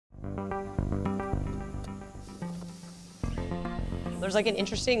There's like an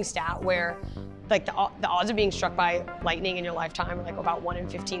interesting stat where like the odds of being struck by lightning in your lifetime are like about 1 in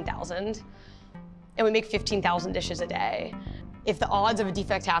 15,000. And we make 15,000 dishes a day. If the odds of a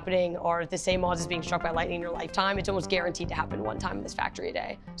defect happening are the same odds as being struck by lightning in your lifetime, it's almost guaranteed to happen one time in this factory a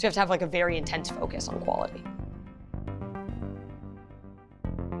day. So you have to have like a very intense focus on quality.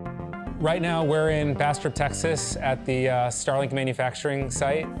 Right now, we're in Bastrop, Texas at the Starlink manufacturing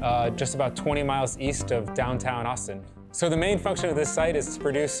site, just about 20 miles east of downtown Austin. So the main function of this site is to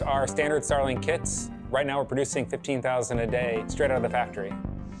produce our standard Starlink kits. Right now, we're producing 15,000 a day straight out of the factory.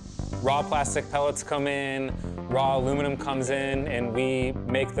 Raw plastic pellets come in, raw aluminum comes in, and we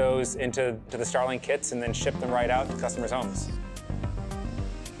make those into the Starlink kits and then ship them right out to customers' homes.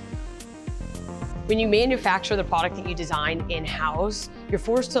 When you manufacture the product that you design in-house, you're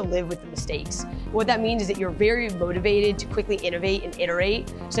forced to live with the mistakes. What that means is that you're very motivated to quickly innovate and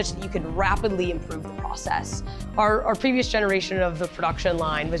iterate such that you can rapidly improve the process. Our previous generation of the production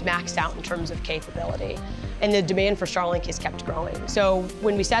line was maxed out in terms of capability, and the demand for Starlink has kept growing. So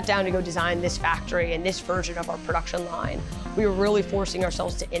when we sat down to go design this factory and this version of our production line, we were really forcing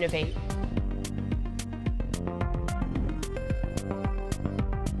ourselves to innovate.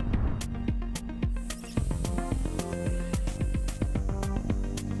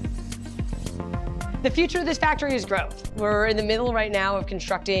 The future of this factory is growth. We're in the middle right now of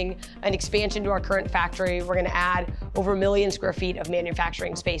constructing an expansion to our current factory. We're going to add over 1 million square feet of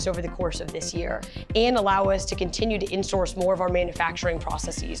manufacturing space over the course of this year and allow us to continue to insource more of our manufacturing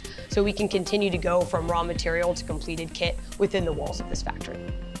processes so we can continue to go from raw material to completed kit within the walls of this factory.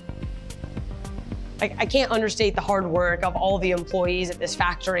 I can't understate the hard work of all the employees at this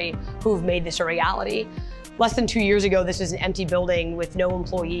factory who've made this a reality. Less than 2 years ago, this was an empty building with no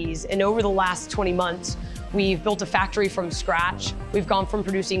employees. And over the last 20 months, we've built a factory from scratch. We've gone from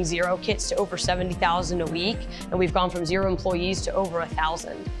producing 0 kits to over 70,000 a week. And we've gone from 0 employees to over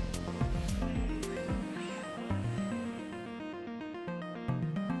 1,000.